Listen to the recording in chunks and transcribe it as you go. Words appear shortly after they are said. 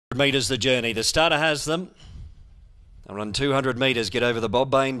metres the journey. The starter has them. They'll run 200 metres, get over the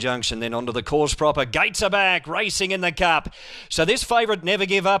Bobbane Junction, then onto the course proper. Gates are back, racing in the Cup. So this favourite, Never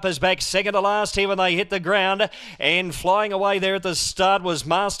Give Up, is back second to last here when they hit the ground. And flying away there at the start was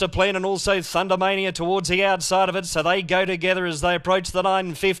Master Plan and also Thundermania towards the outside of it. So they go together as they approach the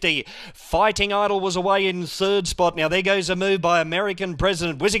 950. Fighting Idol was away in third spot. Now there goes a move by American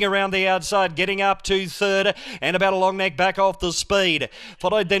President, whizzing around the outside, getting up to third. And about a long neck back off the speed.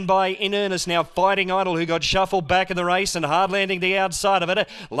 Followed then by In Earnest, now Fighting Idol, who got shuffled back in the race and hard landing the outside of it.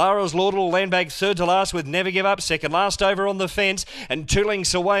 Lara's Lord will land back third to last with Never Give Up, second last over on the fence, and 2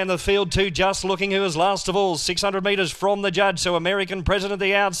 lengths away in the field too, Just Looking, who is last of all, 600 metres from the judge. So American President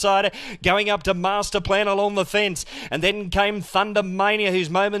the outside, going up to Master Plan along the fence, and then came Thundermania,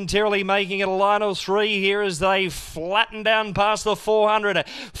 who's momentarily making it a line of 3 here as they flatten down past the 400,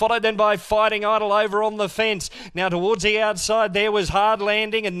 followed then by Fighting Idol over on the fence. Now towards the outside there was Hard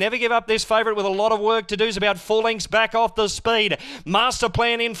Landing, and Never Give Up, this favourite with a lot of work to do, is about 4 lengths back off the speed. Master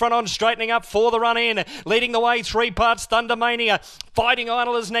Plan in front on, straightening up for the run in. Leading the way 3 parts, Thundermania. Fighting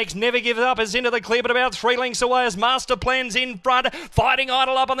Idol is next. Never Give Up is into the clear, but about 3 lengths away as Master Plan's in front. Fighting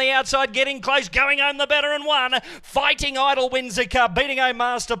Idol up on the outside, getting close, going home the better and 1. Fighting Idol wins the Cup, beating home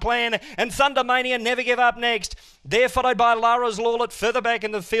Master Plan, and Thundermania Never Give Up next. They're followed by Lara's Lawlet further back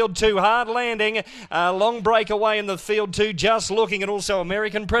in the field too. Hard Landing, long breakaway in the field too, Just Looking, and also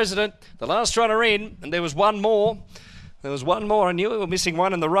American President, the last runner in, and there was one more. I knew we were missing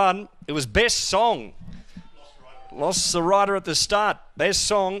one in the run. It was Best Song. Lost the rider at the start. Best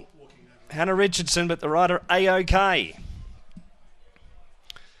Song, Hannah Richardson, but the rider A-OK.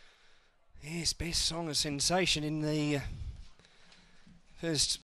 Yes, Best Song, a sensation in the first